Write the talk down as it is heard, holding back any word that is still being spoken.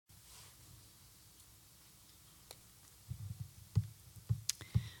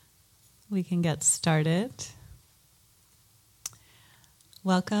We can get started.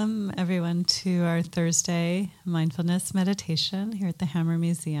 Welcome everyone to our Thursday mindfulness meditation here at the Hammer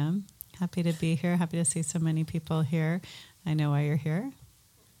Museum. Happy to be here, happy to see so many people here. I know why you're here.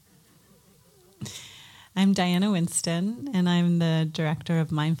 I'm Diana Winston, and I'm the Director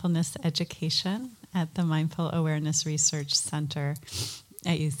of Mindfulness Education at the Mindful Awareness Research Center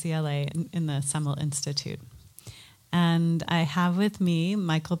at UCLA in the Semmel Institute. And I have with me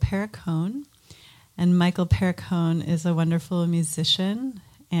Michael Perricone. And Michael Perricone is a wonderful musician,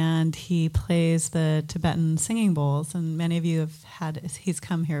 and he plays the Tibetan singing bowls. And many of you he's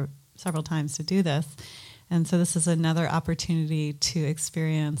come here several times to do this. And so this is another opportunity to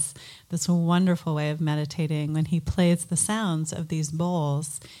experience this wonderful way of meditating when he plays the sounds of these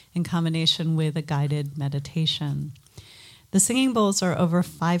bowls in combination with a guided meditation. The singing bowls are over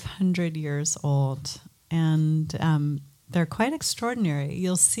 500 years old, and they're quite extraordinary.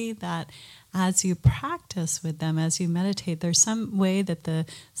 You'll see that as you practice with them, as you meditate, there's some way that the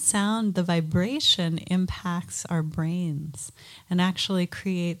sound, the vibration impacts our brains and actually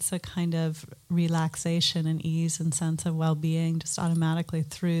creates a kind of relaxation and ease and sense of well-being just automatically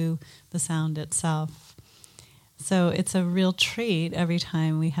through the sound itself. So it's a real treat every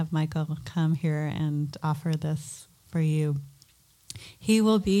time we have Michael come here and offer this for you. He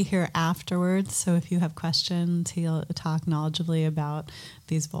will be here afterwards, so if you have questions, he'll talk knowledgeably about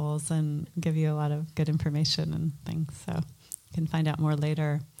these bowls and give you a lot of good information and things, so you can find out more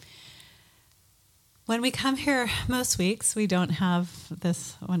later. When we come here most weeks, we don't have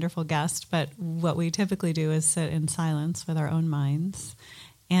this wonderful guest, but what we typically do is sit in silence with our own minds,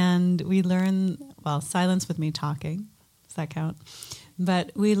 and we learn, silence with me talking. Does that count?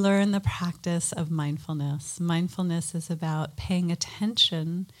 But we learn the practice of mindfulness. Mindfulness is about paying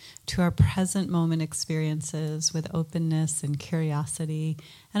attention to our present moment experiences with openness and curiosity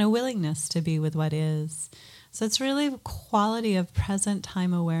and a willingness to be with what is. So it's really the quality of present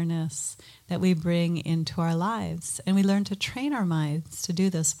time awareness that we bring into our lives. And we learn to train our minds to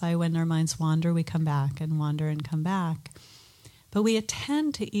do this by when our minds wander, we come back and wander and come back. But we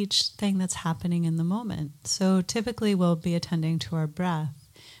attend to each thing that's happening in the moment. So typically we'll be attending to our breath.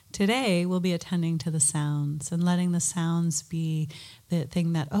 Today we'll be attending to the sounds and letting the sounds be the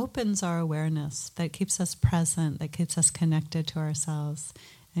thing that opens our awareness, that keeps us present, that keeps us connected to ourselves.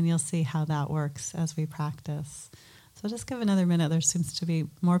 And you'll see how that works as we practice. So just give another minute. There seems to be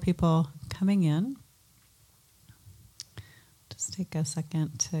more people coming in. Just take a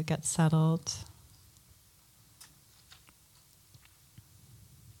second to get settled.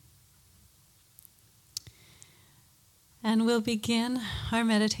 And we'll begin our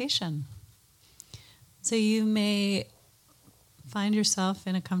meditation. So you may find yourself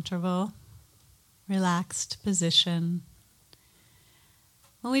in a comfortable, relaxed position.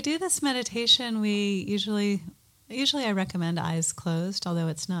 When we do this meditation, we usually I recommend eyes closed, although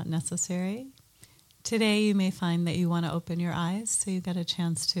it's not necessary. Today you may find that you want to open your eyes, so you get a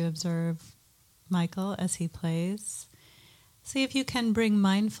chance to observe Michael as he plays. See if you can bring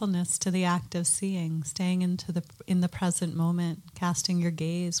mindfulness to the act of seeing, staying in the present moment, casting your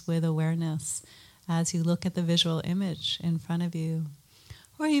gaze with awareness as you look at the visual image in front of you.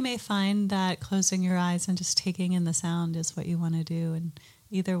 Or you may find that closing your eyes and just taking in the sound is what you want to do, and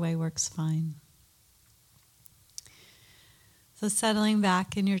either way works fine. So settling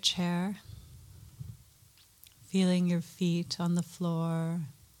back in your chair, feeling your feet on the floor.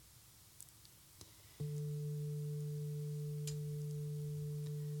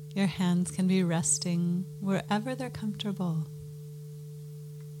 Your hands can be resting wherever they're comfortable.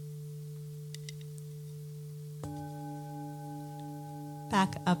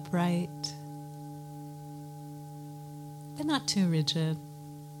 Back upright, but not too rigid.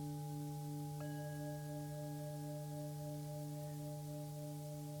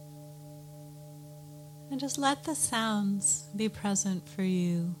 And just let the sounds be present for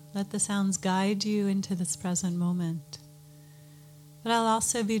you. Let the sounds guide you into this present moment. But I'll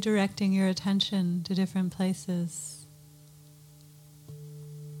also be directing your attention to different places.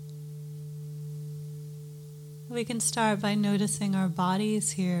 We can start by noticing our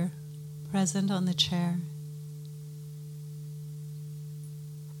bodies here, present on the chair.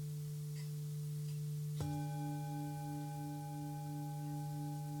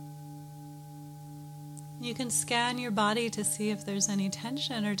 You can scan your body to see if there's any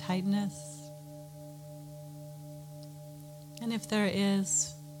tension or tightness. And if there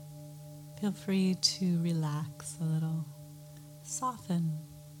is, feel free to relax a little, soften.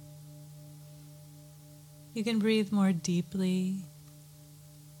 You can breathe more deeply.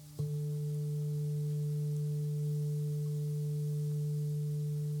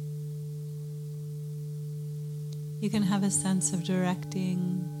 You can have a sense of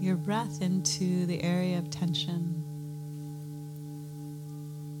directing your breath into the area of tension.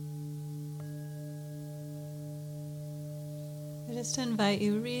 I just invite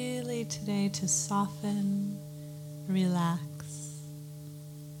you really today to soften, relax,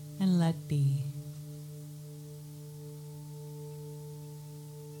 and let be.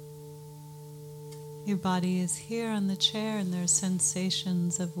 Your body is here on the chair, and there are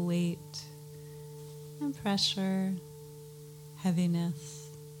sensations of weight and pressure, heaviness,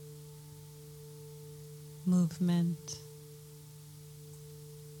 movement,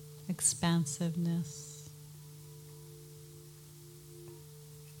 expansiveness,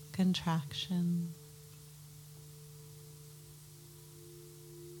 contraction.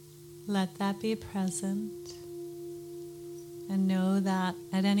 Let that be present, and know that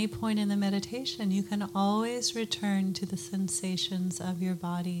at any point in the meditation you can always return to the sensations of your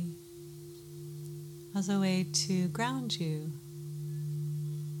body as a way to ground you.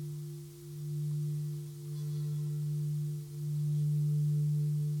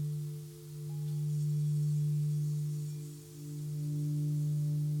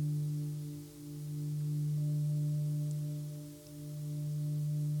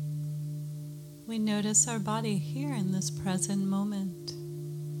 We notice our body here in this present moment.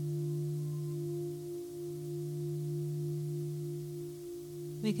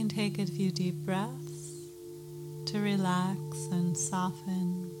 We can take a few deep breaths to relax and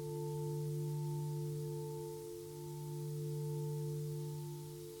soften.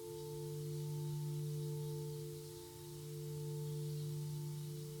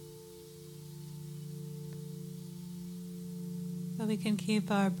 But we can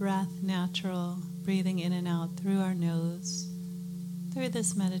keep our breath natural, breathing in and out through our nose, through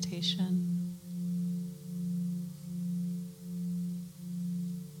this meditation.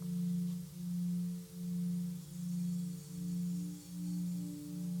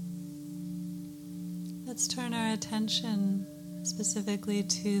 Let's turn our attention specifically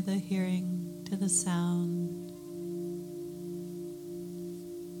to the hearing, to the sound.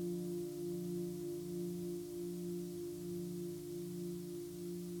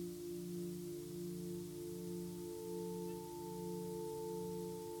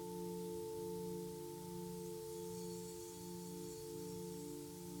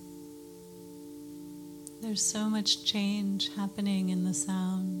 There's so much change happening in the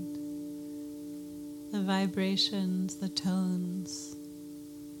sound, the vibrations, the tones,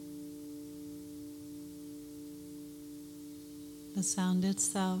 the sound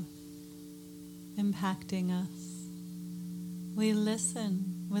itself impacting us. We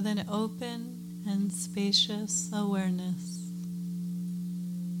listen with an open and spacious awareness.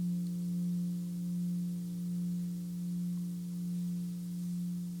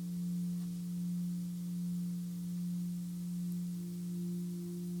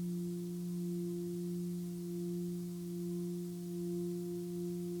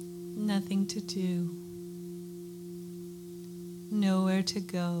 Nothing to do, nowhere to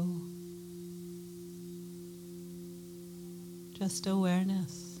go, just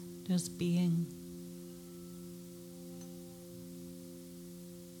awareness, just being.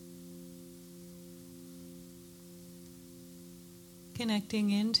 Connecting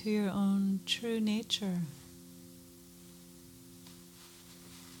into your own true nature,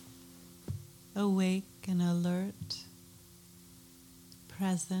 awake and alert,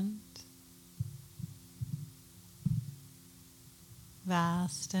 present,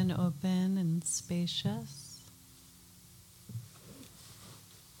 vast and open and spacious.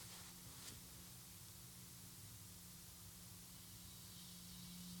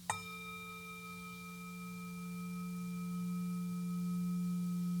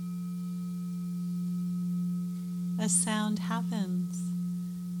 A sound happens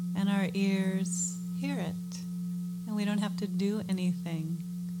and our ears hear it, and we don't have to do anything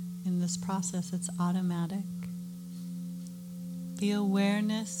in this process. It's automatic. The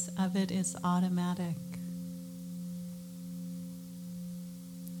awareness of it is automatic.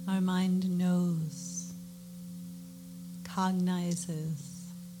 Our mind knows, cognizes.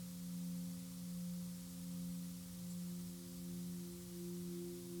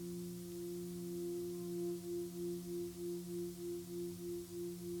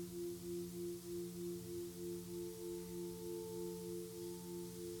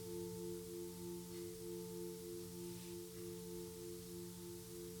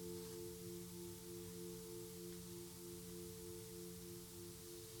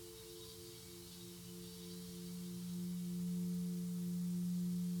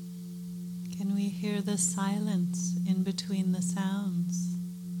 Can we hear the silence in between the sounds?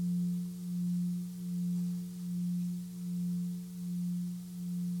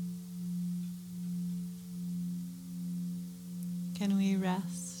 can we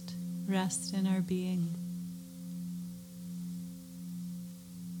rest in our being.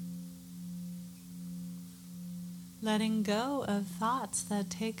 Letting go of thoughts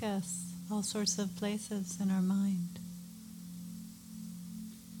that take us all sorts of places in our mind.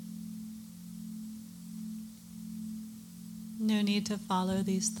 No need to follow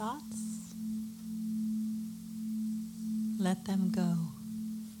these thoughts. Let them go.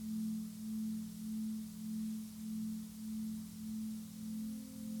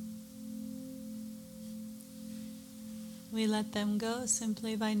 We let them go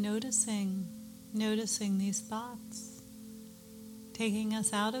simply by noticing these thoughts, taking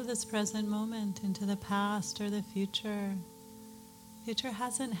us out of this present moment into the past or the future. Future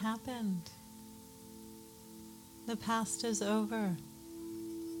hasn't happened. The past is over.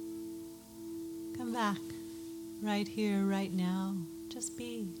 Come back, right here, right now. Just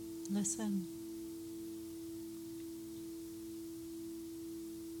be, listen.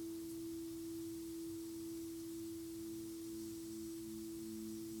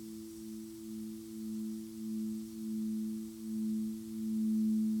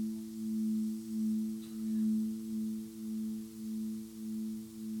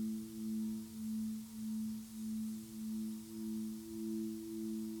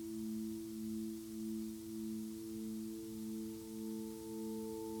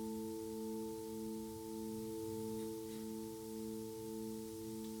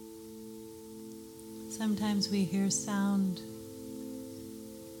 Sometimes we hear sound,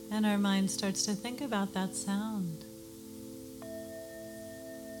 and our mind starts to think about that sound.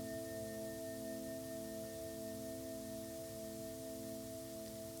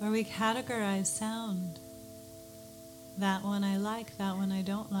 Or we categorize sound. That one I like, that one I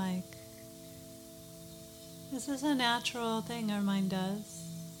don't like. This is a natural thing our mind does.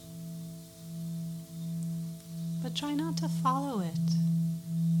 But try not to follow it.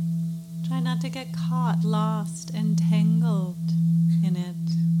 Try not to get caught, lost, entangled in it.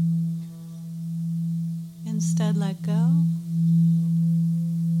 Instead, let go.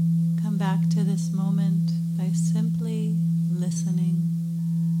 Come back to this moment by simply listening.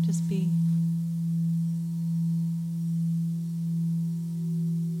 Just be.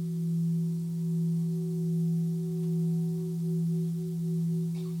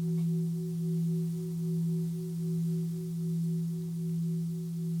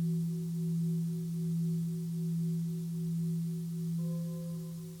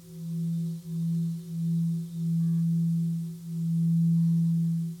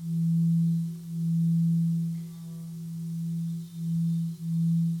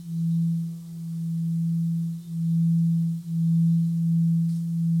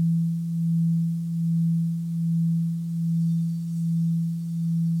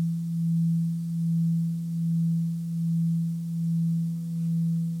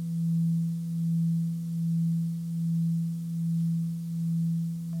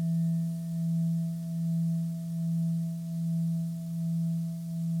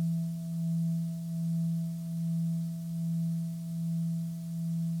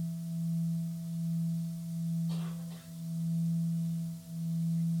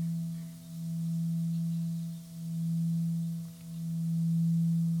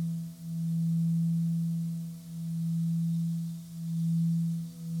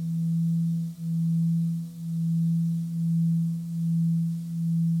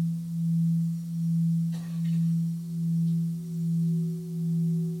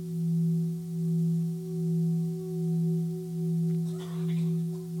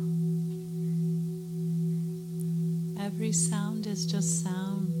 Every sound is just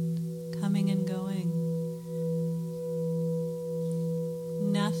sound, coming and going.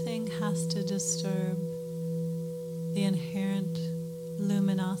 Nothing has to disturb the inherent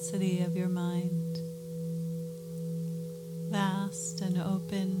luminosity of your mind. Vast and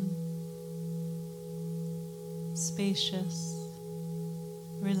open, spacious,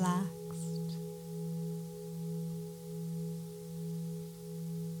 relaxed.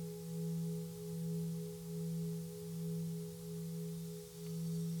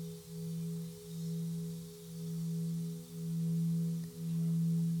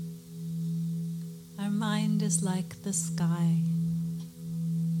 Mind is like the sky,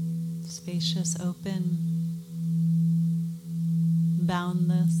 spacious, open,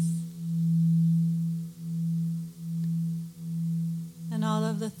 boundless, and all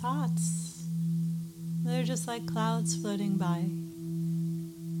of the thoughts, they're just like clouds floating by,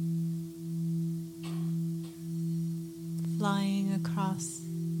 flying across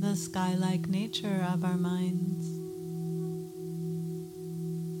the sky-like nature of our minds.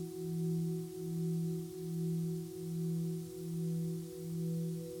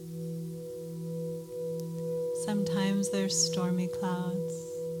 Sometimes there's stormy clouds,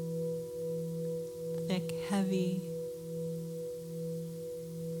 thick, heavy.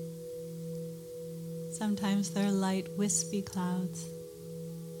 Sometimes they're light, wispy clouds.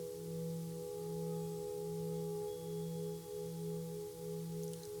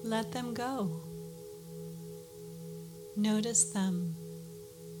 Let them go. Notice them.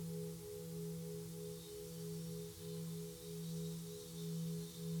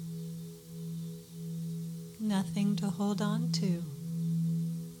 Nothing to hold on to.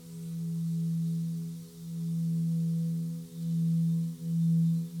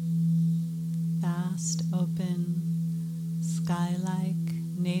 Vast, open, sky-like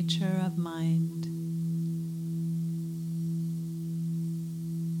nature of mind.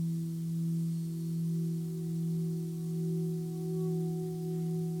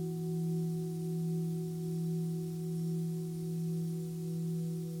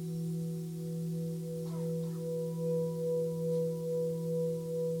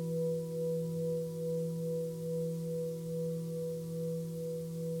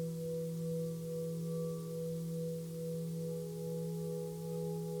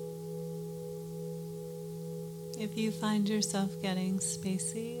 If you find yourself getting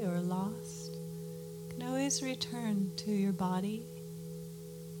spacey or lost, you can always return to your body,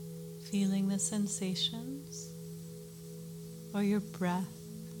 feeling the sensations, or your breath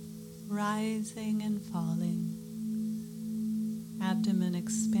rising and falling, abdomen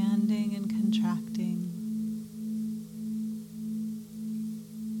expanding and contracting.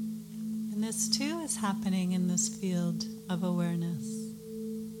 And this too is happening in this field of awareness,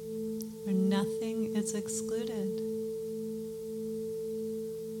 where nothing is excluded.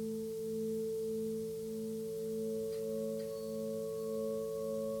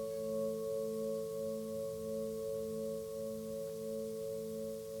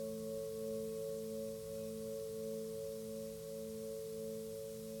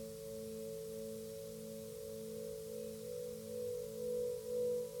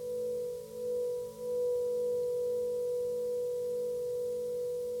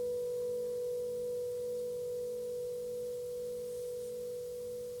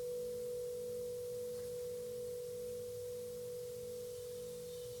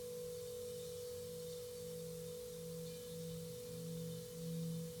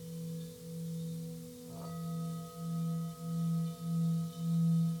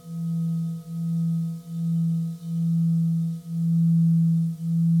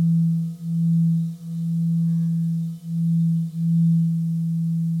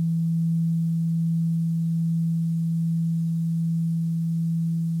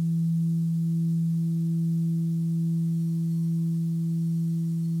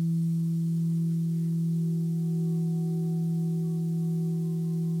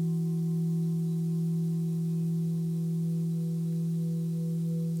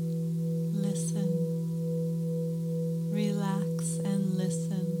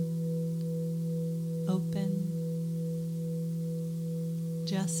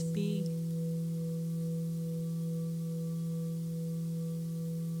 Just be.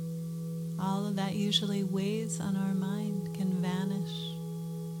 All of that usually weighs on our mind can vanish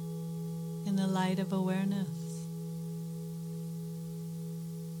in the light of awareness.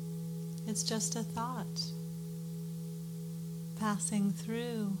 It's just a thought passing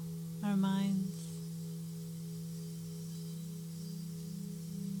through our minds.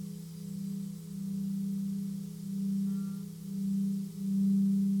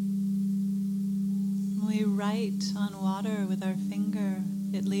 We write on water with our finger,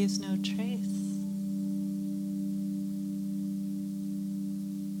 it leaves no trace.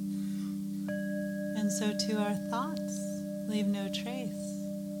 And so too our thoughts leave no trace.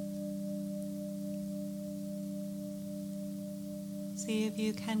 See if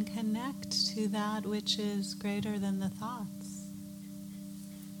you can connect to that which is greater than the thoughts,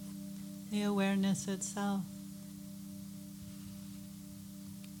 the awareness itself.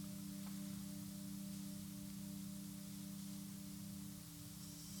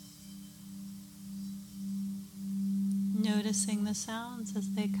 Noticing the sounds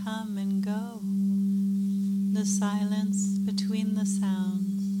as they come and go, the silence between the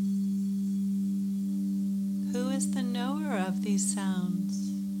sounds. Who is the knower of these sounds?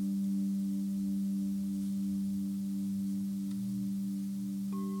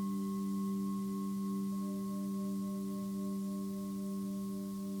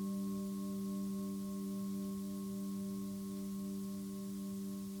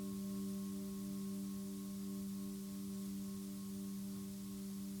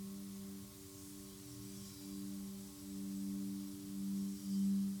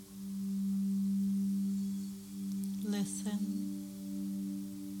 Listen,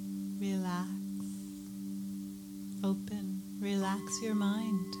 relax, open, relax your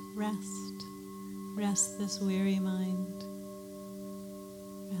mind, rest this weary mind,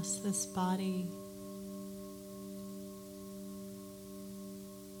 rest this body.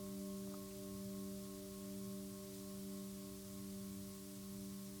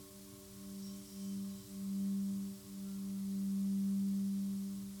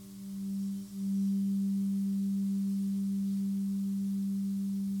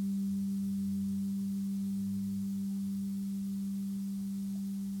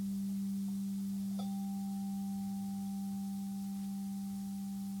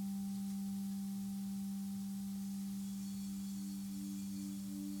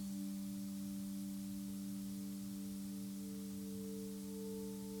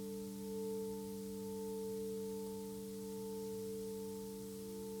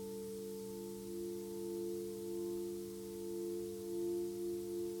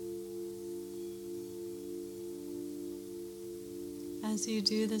 As you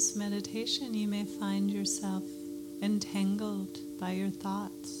do this meditation, you may find yourself entangled by your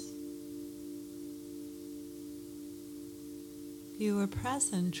thoughts. You were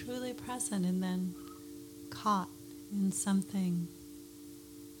present, truly present, and then caught in something.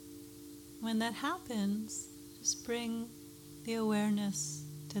 When that happens, just bring the awareness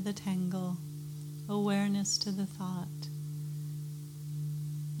to the tangle, awareness to the thought,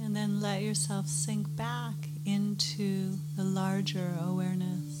 and then let yourself sink back into the larger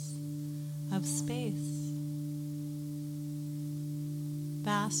awareness of space.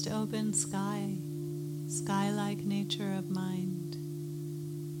 Vast open sky, sky-like nature of mind.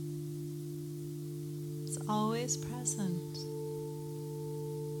 It's always present.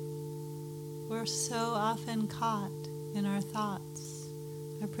 We're so often caught in our thoughts,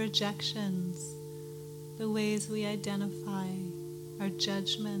 our projections, the ways we identify, our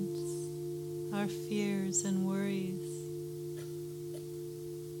judgments, our fears and worries.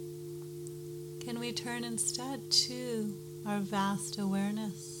 Can we turn instead to our vast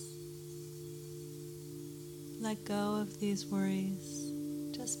awareness? Let go of these worries.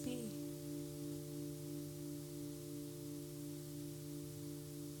 Just be.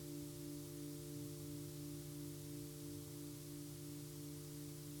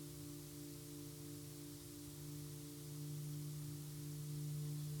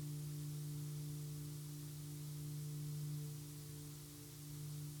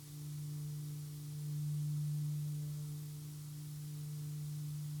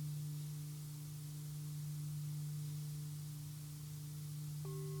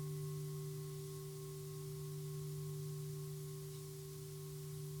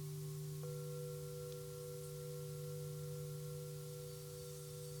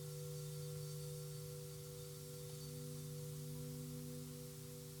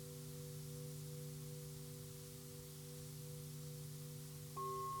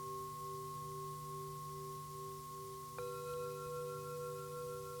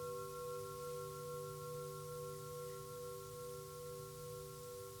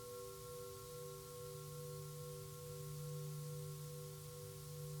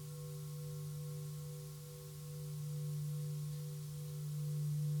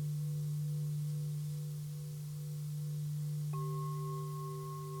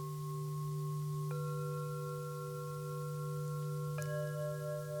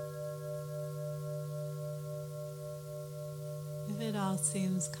 If it all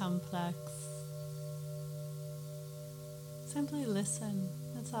seems complex, simply listen.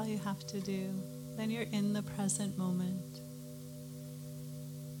 That's all you have to do. Then you're in the present moment.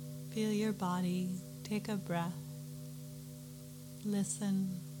 Feel your body. Take a breath.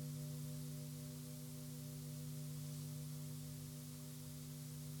 Listen.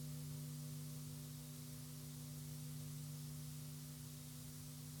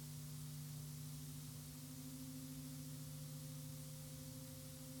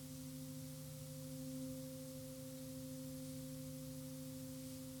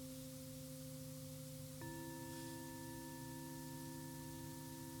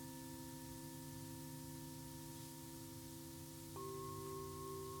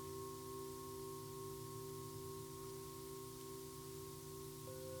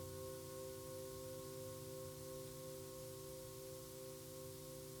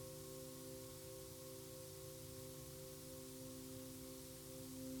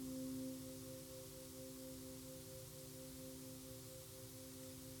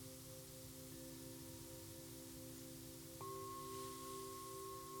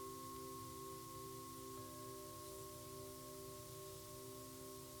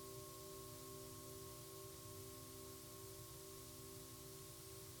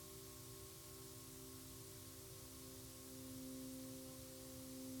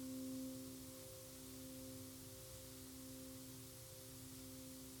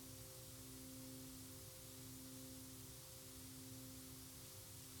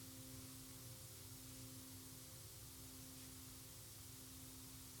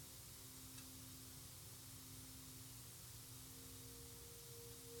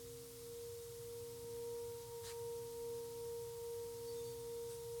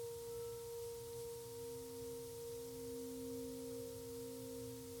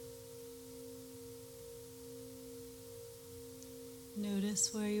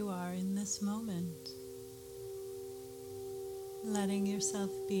 Notice where you are in this moment, letting yourself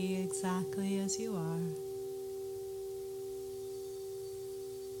be exactly as you are.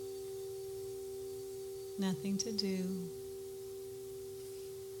 Nothing to do,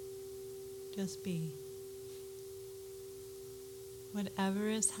 just be. Whatever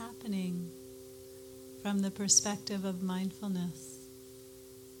is happening from the perspective of mindfulness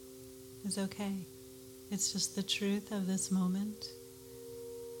is okay. It's just the truth of this moment,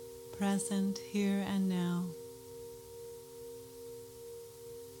 present here and now.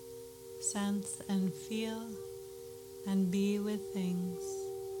 Sense and feel and be with things.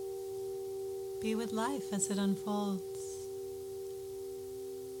 Be with life as it unfolds.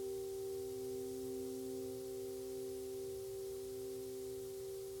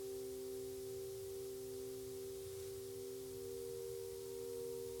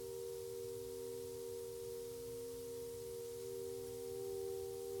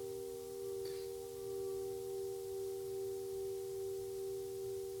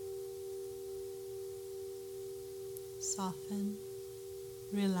 Soften,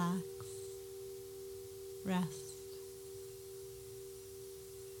 relax, rest.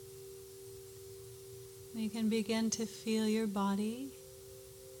 You can begin to feel your body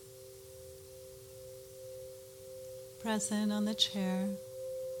present on the chair,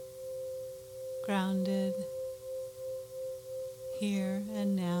 grounded here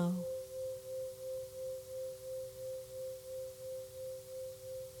and now.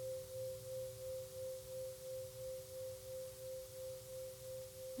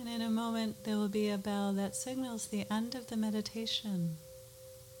 And in a moment, there will be a bell that signals the end of the meditation.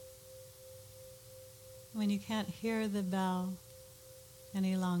 When you can't hear the bell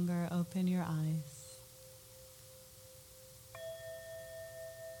any longer, open your eyes.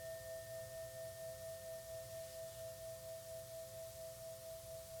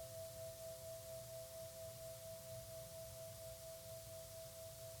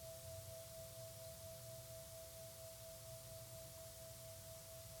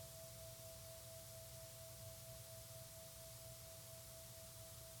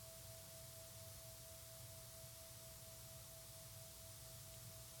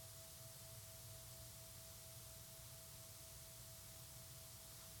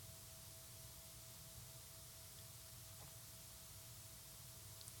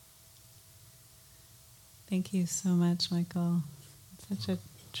 Thank you so much, Michael. It's such a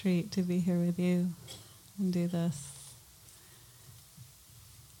treat to be here with you and do this.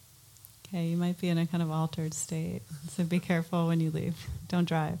 Okay, you might be in a kind of altered state, so be careful when you leave. Don't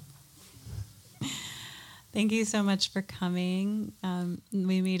drive. Thank you so much for coming.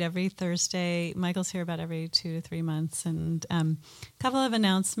 We meet every Thursday. Michael's here about every 2 to 3 months. And a couple of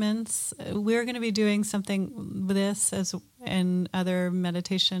announcements. We're going to be doing something with this as in other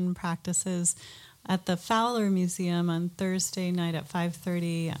meditation practices at the Fowler Museum on Thursday night at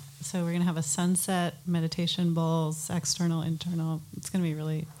 5:30. So we're going to have a sunset, meditation bowls, external, internal. It's going to be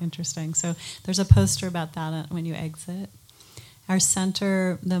really interesting. So there's a poster about that when you exit. Our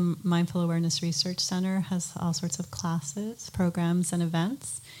center, the Mindful Awareness Research Center, has all sorts of classes, programs, and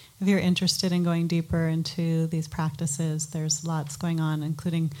events. If you're interested in going deeper into these practices, there's lots going on,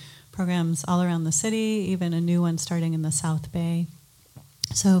 including programs all around the city, even a new one starting in the South Bay.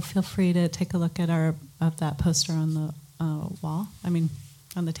 So feel free to take a look at that poster on the wall,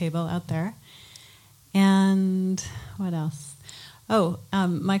 on the table out there. And what else?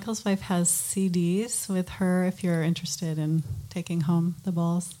 Michael's wife has CDs with her if you're interested in taking home the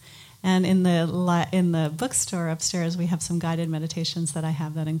bowls. And in the bookstore upstairs, we have some guided meditations that I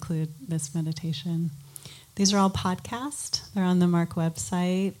have that include this meditation. These are all podcasts. They're on the Mark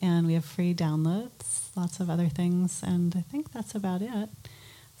website, and we have free downloads, lots of other things, and I think that's about it.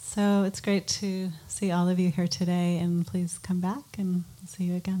 So it's great to see all of you here today, and please come back, and we'll see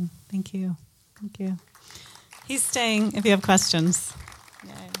you again. Thank you. Thank you. He's staying if you have questions.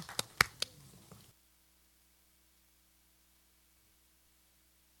 Yay.